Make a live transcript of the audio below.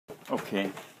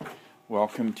Okay,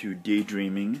 welcome to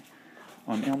Daydreaming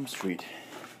on Elm Street.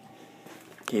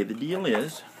 Okay, the deal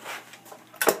is,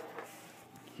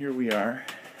 here we are,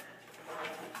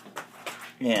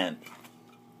 and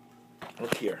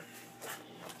look here.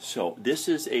 So this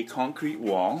is a concrete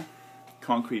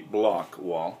block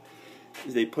wall.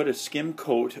 They put a skim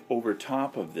coat over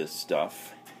top of this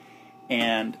stuff,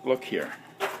 and look here.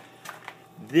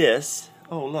 This,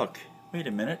 oh look, wait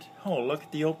a minute. Oh, look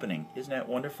at the opening. Isn't that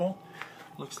wonderful?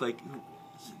 Looks like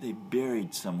they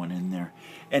buried someone in there.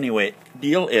 Anyway,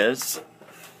 deal is,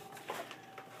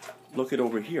 look at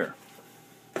over here.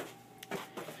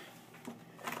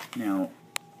 Now,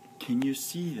 can you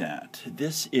see that?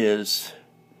 This is,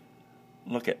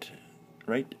 look at,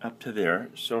 right up to there.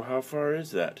 So how far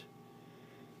is that?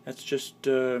 That's just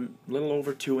a little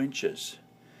over 2 inches.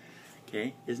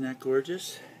 Okay, isn't that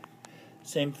gorgeous?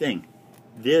 Same thing.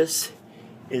 This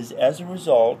is as a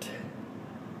result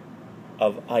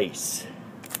of ice.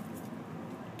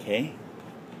 Okay?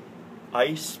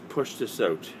 Ice pushed this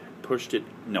out. Pushed it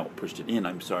in,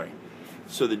 I'm sorry.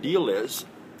 So the deal is,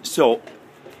 so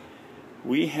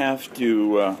we have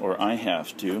to, or I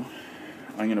have to,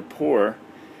 I'm going to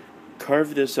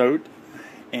carve this out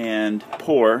and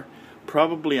pour,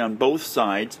 probably on both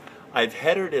sides. I've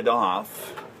headered it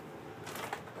off.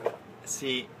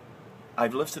 See,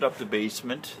 I've lifted up the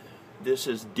basement. This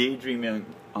is Daydreaming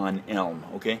on Elm,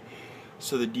 okay?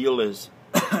 So the deal is,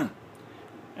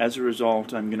 as a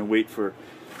result, I'm going to wait for,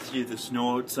 see the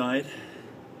snow outside?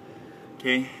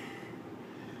 Okay?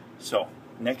 So,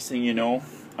 next thing you know,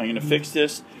 I'm going to fix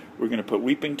this. We're going to put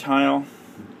weeping tile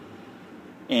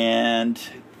and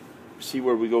see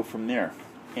where we go from there.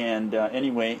 And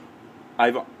anyway,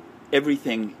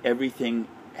 everything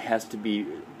has to be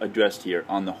addressed here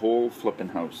on the whole flippin'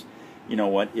 house. You know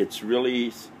what? It's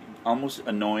really almost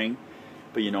annoying,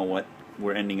 but you know what?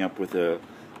 We're ending up with a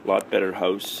lot better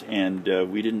house, and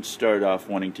we didn't start off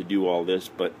wanting to do all this,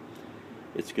 but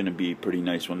it's going to be pretty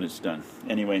nice when it's done.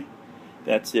 Anyway,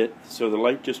 that's it. So the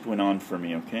light just went on for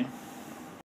me, okay?